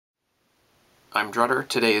I'm Drutter.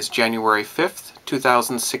 Today is January 5th,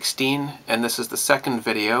 2016, and this is the second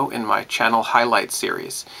video in my channel highlight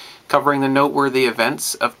series, covering the noteworthy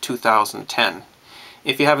events of 2010.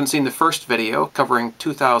 If you haven't seen the first video, covering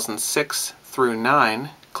 2006 through 9,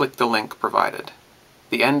 click the link provided.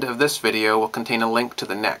 The end of this video will contain a link to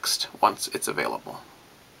the next, once it's available.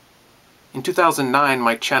 In 2009,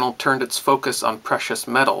 my channel turned its focus on precious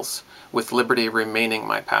metals, with liberty remaining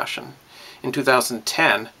my passion. In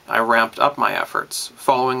 2010, I ramped up my efforts,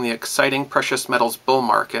 following the exciting precious metals bull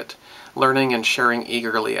market, learning and sharing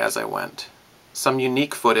eagerly as I went. Some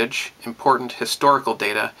unique footage, important historical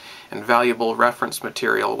data, and valuable reference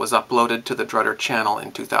material was uploaded to the Drutter channel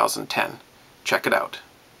in 2010. Check it out.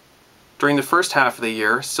 During the first half of the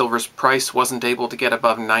year, silver's price wasn't able to get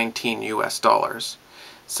above 19 US dollars.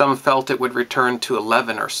 Some felt it would return to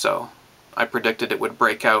 11 or so. I predicted it would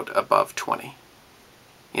break out above 20.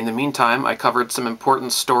 In the meantime, I covered some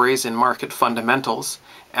important stories in market fundamentals,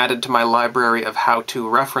 added to my library of how-to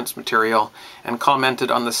reference material, and commented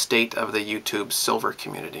on the state of the YouTube silver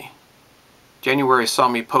community. January saw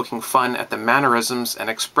me poking fun at the mannerisms and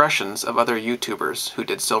expressions of other YouTubers who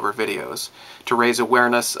did silver videos, to raise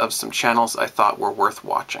awareness of some channels I thought were worth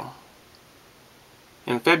watching.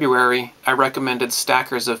 In February, I recommended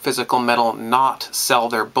stackers of physical metal not sell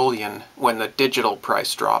their bullion when the digital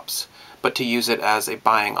price drops, but to use it as a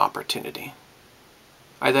buying opportunity.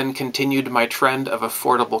 I then continued my trend of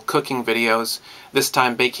affordable cooking videos, this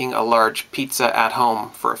time baking a large pizza at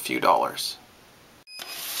home for a few dollars.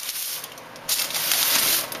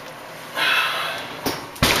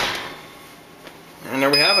 And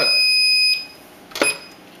there we have it.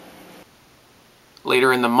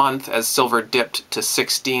 Later in the month, as silver dipped to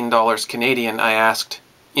 $16 Canadian, I asked,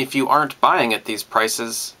 "If you aren't buying at these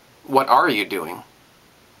prices, what are you doing?"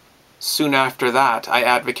 Soon after that, I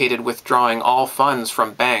advocated withdrawing all funds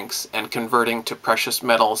from banks and converting to precious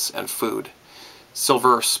metals and food.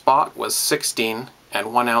 Silver spot was 16, and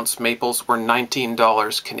 1-ounce maples were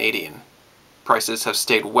 $19 Canadian. Prices have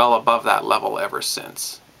stayed well above that level ever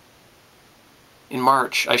since. In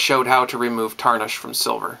March, I showed how to remove tarnish from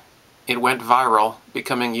silver. It went viral,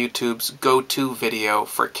 becoming YouTube's go-to video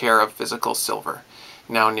for care of physical silver,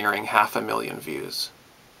 now nearing 500,000 views.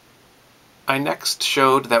 I next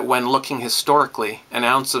showed that when looking historically, an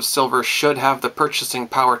ounce of silver should have the purchasing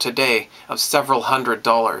power today of several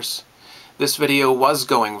 $100s. This video was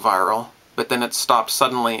going viral, but then it stopped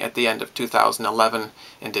suddenly at the end of 2011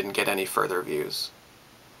 and didn't get any further views.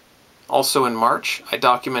 Also in March, I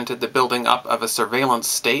documented the building up of a surveillance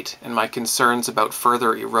state and my concerns about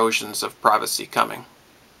further erosions of privacy coming.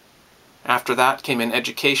 After that came an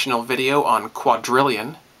educational video on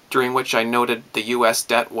Quadrillion, during which I noted the US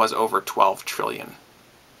debt was over 12 trillion.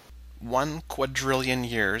 1 quadrillion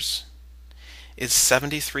years is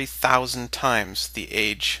 73,000 times the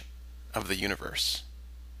age of the universe.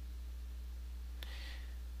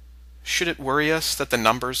 Should it worry us that the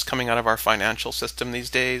numbers coming out of our financial system these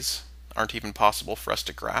days aren't even possible for us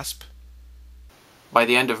to grasp? By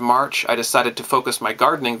the end of March, I decided to focus my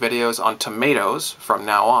gardening videos on tomatoes from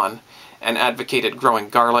now on, and advocated growing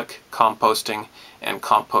garlic, composting, and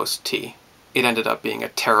compost tea. It ended up being a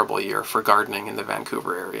terrible year for gardening in the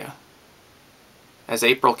Vancouver area. As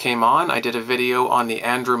April came on, I did a video on the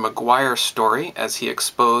Andrew Maguire story as he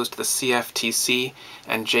exposed the CFTC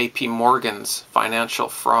and JP Morgan's financial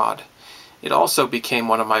fraud. It also became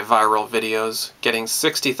one of my viral videos, getting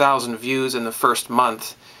 60,000 views in the first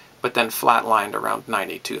month, but then flatlined around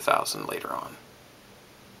 92,000 later on.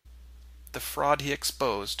 The fraud he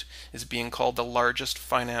exposed is being called the largest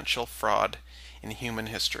financial fraud in human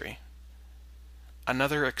history.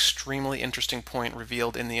 Another extremely interesting point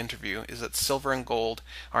revealed in the interview is that silver and gold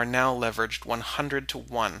are now leveraged 100 to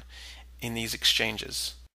 1 in these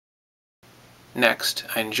exchanges. Next,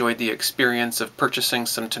 I enjoyed the experience of purchasing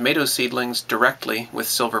some tomato seedlings directly with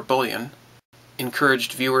silver bullion,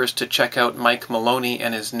 encouraged viewers to check out Mike Maloney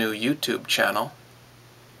and his new YouTube channel,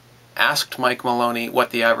 asked Mike Maloney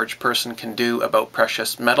what the average person can do about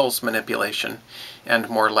precious metals manipulation, and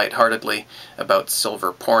more lightheartedly, about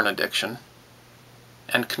silver porn addiction,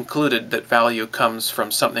 and concluded that value comes from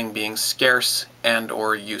something being scarce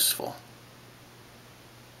and/or useful.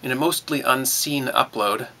 In a mostly unseen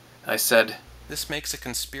upload, I said, "This makes a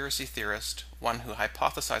conspiracy theorist, one who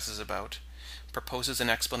hypothesizes about, proposes an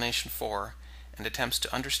explanation for, and attempts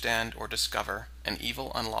to understand or discover an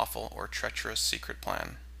evil, unlawful, or treacherous secret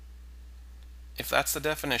plan. If that's the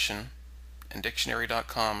definition, and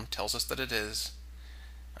dictionary.com tells us that it is,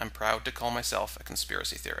 I'm proud to call myself a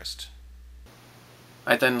conspiracy theorist."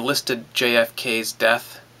 I then listed JFK's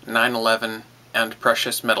death, 9/11, and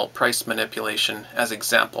precious metal price manipulation as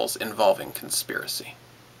examples involving conspiracy.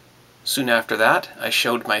 Soon after that, I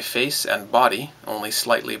showed my face and body, only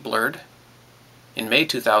slightly blurred. In May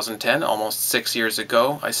 2010, almost 6 years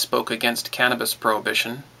ago, I spoke against cannabis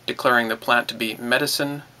prohibition, declaring the plant to be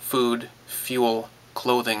medicine, food, fuel,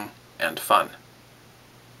 clothing, and fun.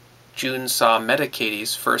 June saw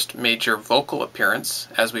Medicatie's first major vocal appearance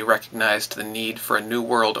as we recognized the need for a new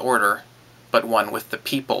world order, but one with the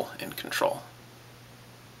people in control.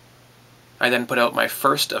 I then put out my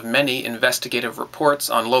first of many investigative reports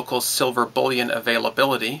on local silver bullion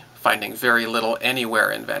availability, finding very little anywhere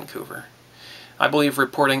in Vancouver. I believe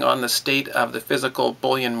reporting on the state of the physical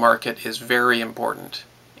bullion market is very important,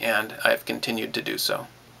 and I have continued to do so.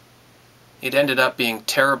 It ended up being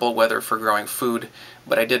terrible weather for growing food,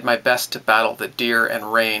 but I did my best to battle the deer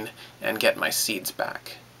and rain and get my seeds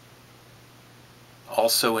back.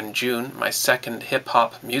 Also in June, my second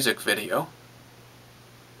hip-hop music video.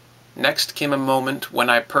 Next came a moment when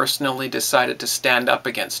I personally decided to stand up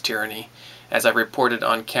against tyranny, as I reported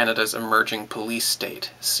on Canada's emerging police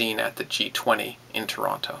state seen at the G20 in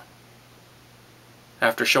Toronto.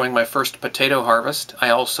 After showing my first potato harvest, I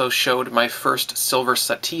also showed my first silver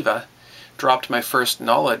sativa, dropped my first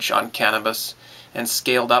knowledge on cannabis, and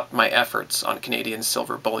scaled up my efforts on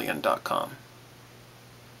CanadianSilverBullion.com.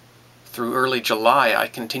 Through early July, I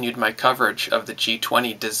continued my coverage of the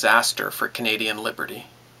G20 disaster for Canadian liberty.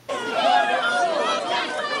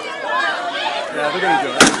 Yeah, they're gonna do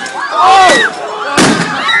it. Oh!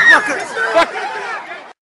 Fuck!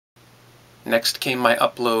 Next came my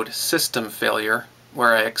upload system failure,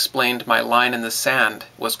 where I explained my line in the sand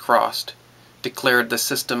was crossed, declared the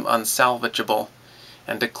system unsalvageable,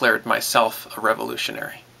 and declared myself a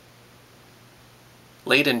revolutionary.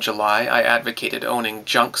 Late in July, I advocated owning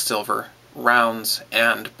junk silver, rounds,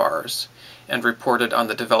 and bars, and reported on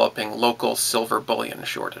the developing local silver bullion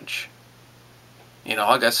shortage. In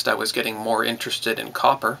August, I was getting more interested in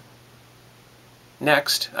copper.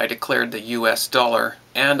 Next, I declared the US dollar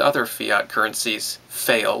and other fiat currencies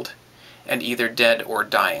failed and either dead or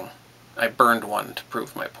dying. I burned one to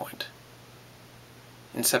prove my point.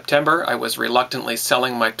 In September, I was reluctantly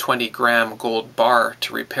selling my 20-gram gold bar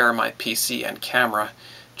to repair my PC and camera,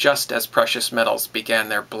 just as precious metals began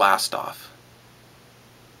their blast-off.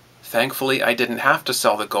 Thankfully, I didn't have to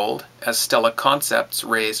sell the gold, as Stella Concepts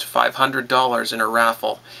raised $500 in a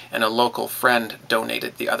raffle, and a local friend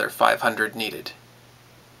donated the other $500 needed.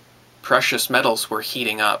 Precious metals were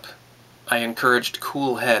heating up. I encouraged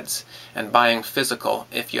cool heads and buying physical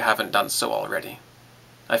if you haven't done so already.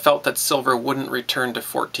 I felt that silver wouldn't return to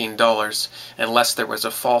 $14 unless there was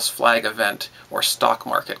a false flag event or stock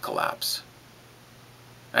market collapse.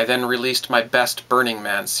 I then released my best Burning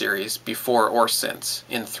Man series, before or since,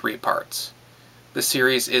 in 3 parts. The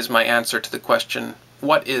series is my answer to the question,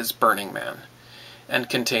 what is Burning Man? And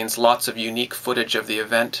contains lots of unique footage of the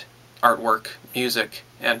event, artwork, music,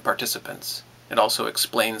 and participants. It also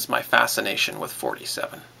explains my fascination with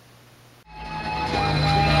 47.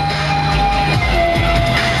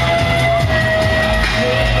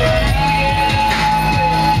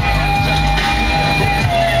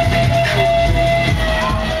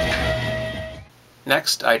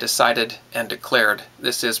 Next, I decided and declared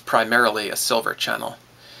this is primarily a silver channel.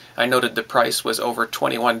 I noted the price was over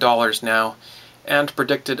 $21 now, and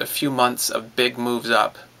predicted a few months of big moves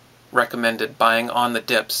up, recommended buying on the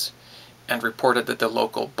dips, and reported that the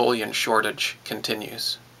local bullion shortage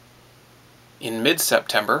continues. In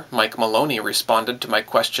mid-September, Mike Maloney responded to my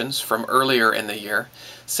questions from earlier in the year,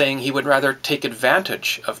 saying he would rather take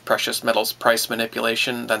advantage of precious metals price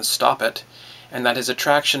manipulation than stop it, and that his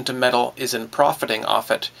attraction to metal is in profiting off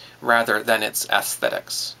it rather than its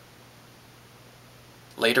aesthetics.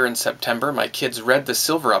 Later in September, my kids read the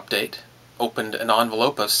silver update, opened an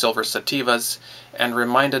envelope of silver sativas, and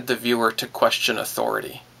reminded the viewer to question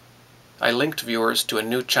authority. I linked viewers to a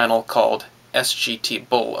new channel called SGT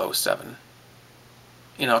Bull 07.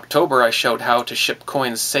 In October, I showed how to ship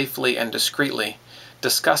coins safely and discreetly,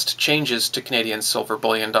 discussed changes to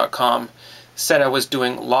CanadianSilverBullion.com, said I was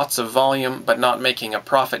doing lots of volume but not making a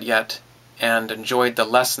profit yet, and enjoyed the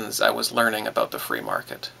lessons I was learning about the free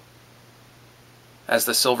market. As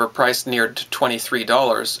the silver price neared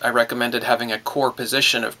 $23, I recommended having a core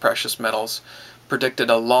position of precious metals, predicted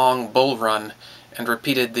a long bull run, and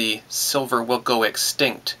repeated the "silver will go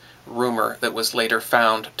extinct" rumor that was later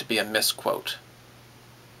found to be a misquote.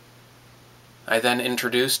 I then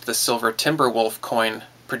introduced the silver Timberwolf coin,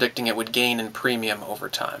 predicting it would gain in premium over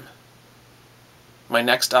time. My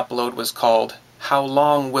next upload was called "How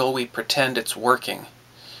Long Will We Pretend It's Working?",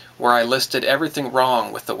 where I listed everything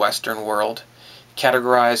wrong with the Western world,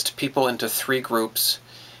 categorized people into 3 groups,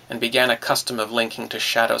 and began a custom of linking to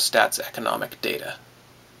ShadowStat's economic data.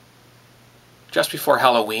 Just before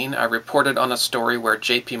Halloween, I reported on a story where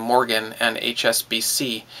JP Morgan and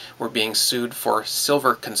HSBC were being sued for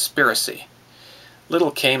silver conspiracy.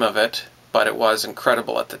 Little came of it, but it was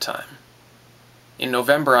incredible at the time. In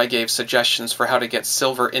November, I gave suggestions for how to get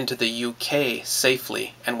silver into the UK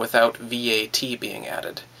safely and without VAT being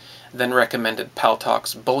added, then recommended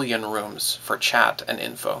Paltalk's bullion rooms for chat and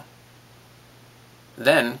info.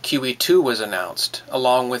 Then QE2 was announced,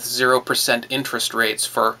 along with 0% interest rates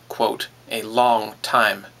for, quote, a long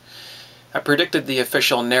time. I predicted the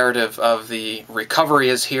official narrative of the recovery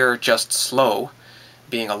is here, just slow,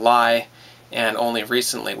 being a lie, and only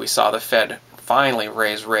recently we saw the Fed finally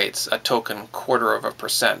raise rates a token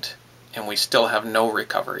 0.25%, and we still have no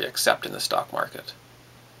recovery except in the stock market.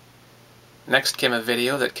 Next came a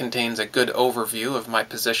video that contains a good overview of my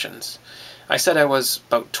positions. I said I was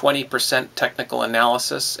about 20% technical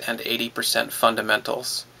analysis and 80%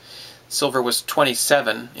 fundamentals. Silver was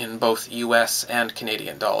 27 in both US and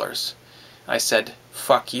Canadian dollars. I said,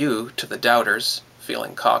 fuck you to the doubters,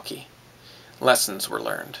 feeling cocky. Lessons were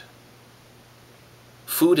learned.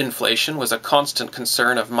 Food inflation was a constant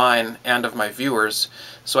concern of mine and of my viewers,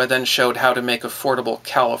 so I then showed how to make affordable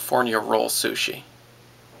California roll sushi.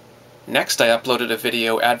 Next, I uploaded a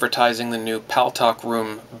video advertising the new Paltalk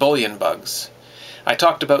room Bullion Bugs. I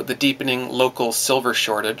talked about the deepening local silver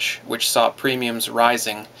shortage, which saw premiums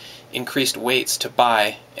rising, increased waits to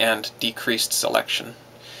buy, and decreased selection.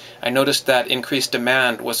 I noticed that increased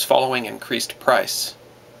demand was following increased price,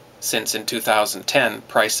 since in 2010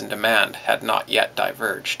 price and demand had not yet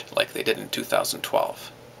diverged like they did in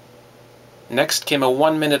 2012. Next came a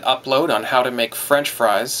 1-minute upload on how to make French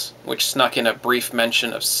fries, which snuck in a brief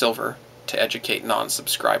mention of silver to educate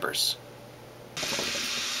non-subscribers.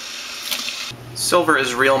 Silver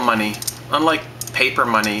is real money. Unlike paper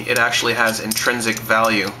money, it actually has intrinsic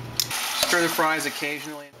value. Stir the fries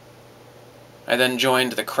occasionally. I then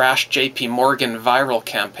joined the Crash JP Morgan viral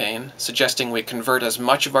campaign, suggesting we convert as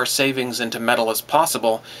much of our savings into metal as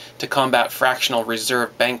possible to combat fractional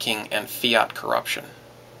reserve banking and fiat corruption.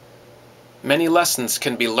 Many lessons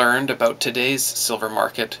can be learned about today's silver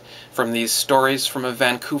market from these stories from a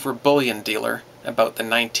Vancouver bullion dealer about the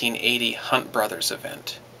 1980 Hunt Brothers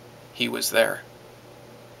event. He was there.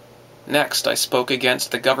 Next, I spoke against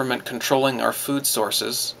the government controlling our food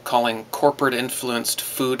sources, calling corporate-influenced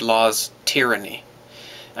food laws tyranny.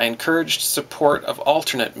 I encouraged support of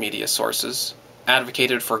alternate media sources,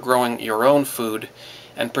 advocated for growing your own food,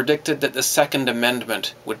 and predicted that the Second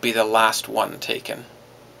Amendment would be the last one taken.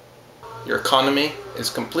 Your economy is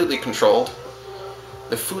completely controlled.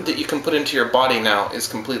 The food that you can put into your body now is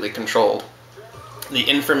completely controlled. The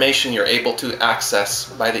information you're able to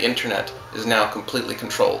access by the internet is now completely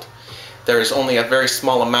controlled. There is only a very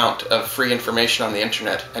small amount of free information on the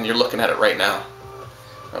internet, and you're looking at it right now.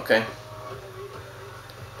 Okay?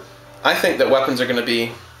 I think that weapons are going to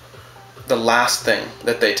be the last thing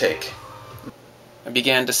that they take. I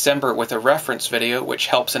began December with a reference video which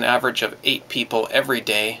helps an average of 8 people every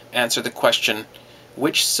day answer the question,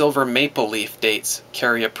 which silver maple leaf dates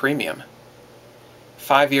carry a premium?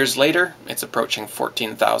 5 years later, it's approaching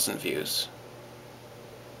 14,000 views.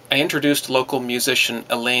 I introduced local musician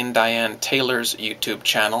Elaine Diane Taylor's YouTube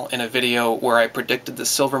channel in a video where I predicted the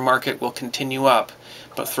silver market will continue up,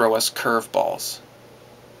 but throw us curveballs.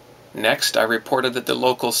 Next, I reported that the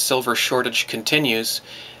local silver shortage continues,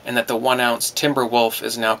 and that the 1-ounce Timberwolf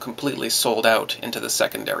is now completely sold out into the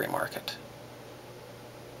secondary market.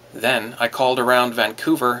 Then, I called around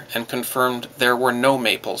Vancouver and confirmed there were no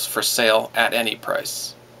maples for sale at any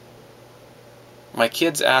price. My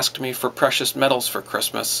kids asked me for precious metals for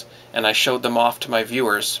Christmas, and I showed them off to my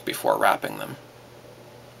viewers before wrapping them.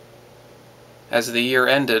 As the year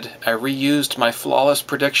ended, I reused my flawless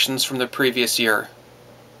predictions from the previous year.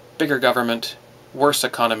 Bigger government, worse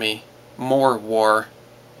economy, more war,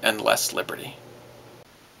 and less liberty.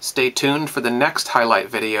 Stay tuned for the next highlight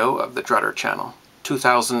video of the Drutter channel.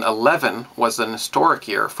 2011 was an historic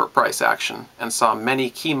year for price action and saw many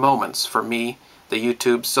key moments for me, the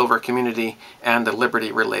YouTube silver community, and the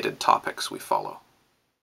liberty-related topics we follow.